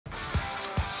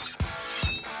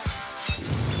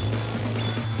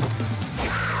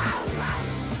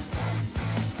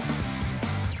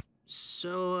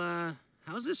So,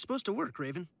 how's this supposed to work,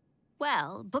 Raven?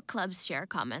 Well, book clubs share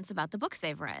comments about the books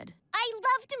they've read. I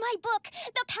loved my book.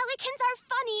 The pelicans are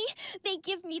funny. They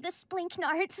give me the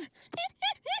splinknards.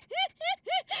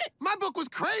 My book was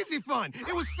crazy fun.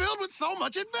 It was filled with so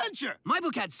much adventure. My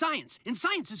book had science, and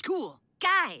science is cool.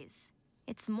 Guys,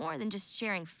 it's more than just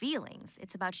sharing feelings.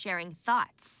 It's about sharing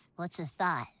thoughts. What's a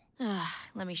thought?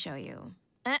 Let me show you.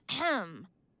 Ahem.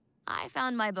 I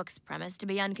found my book's premise to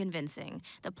be unconvincing.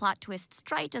 The plot twists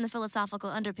trite and the philosophical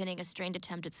underpinning a strained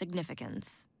attempt at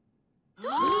significance.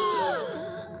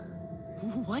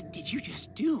 What did you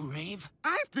just do, Rave?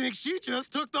 I think she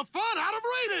just took the fun out of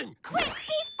reading. Quick,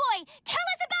 Beast Boy, tell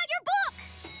us about your book.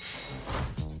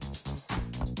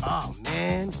 Oh,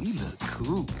 man, we look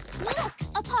cool. Look,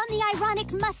 upon the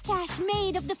ironic mustache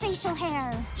made of the facial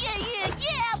hair.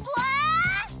 Yeah,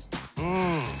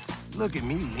 boy! Look at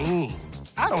me lean.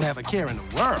 I don't have a care in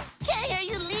the world. Can't hear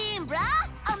you lean, bruh.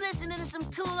 I'm listening to some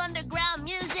cool underground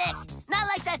music. Not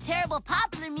like that terrible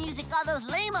popular music all those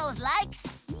lamos likes.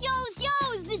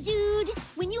 Yo's the dude.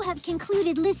 When you have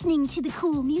concluded listening to the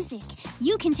cool music,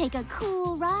 you can take a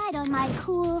cool ride on my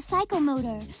cool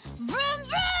psychomotor. Vroom,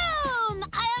 vroom!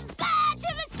 I am bad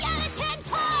to the skeleton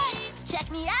push!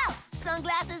 Check me out.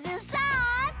 Sunglasses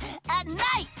inside. At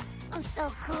night. I'm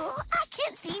so cool, I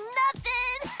can't see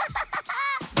nothing.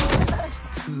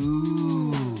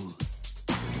 Cool.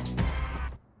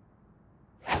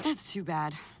 That's too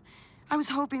bad. I was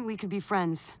hoping we could be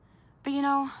friends. But you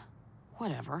know,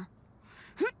 whatever.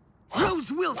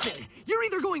 Rose Wilson, you're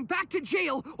either going back to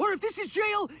jail, or if this is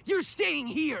jail, you're staying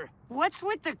here. What's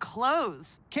with the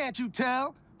clothes? Can't you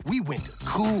tell? We went to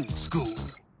cool school.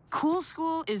 Cool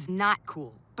school is not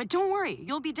cool. But don't worry,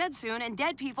 you'll be dead soon, and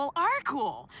dead people are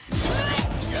cool.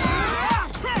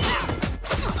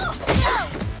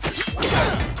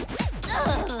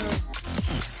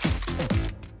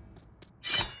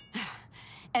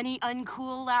 Any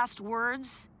uncool last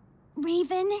words?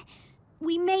 Raven,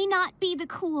 we may not be the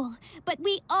cool, but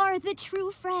we are the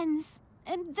true friends.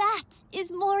 And that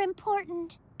is more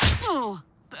important. Oh,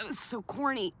 that is so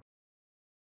corny.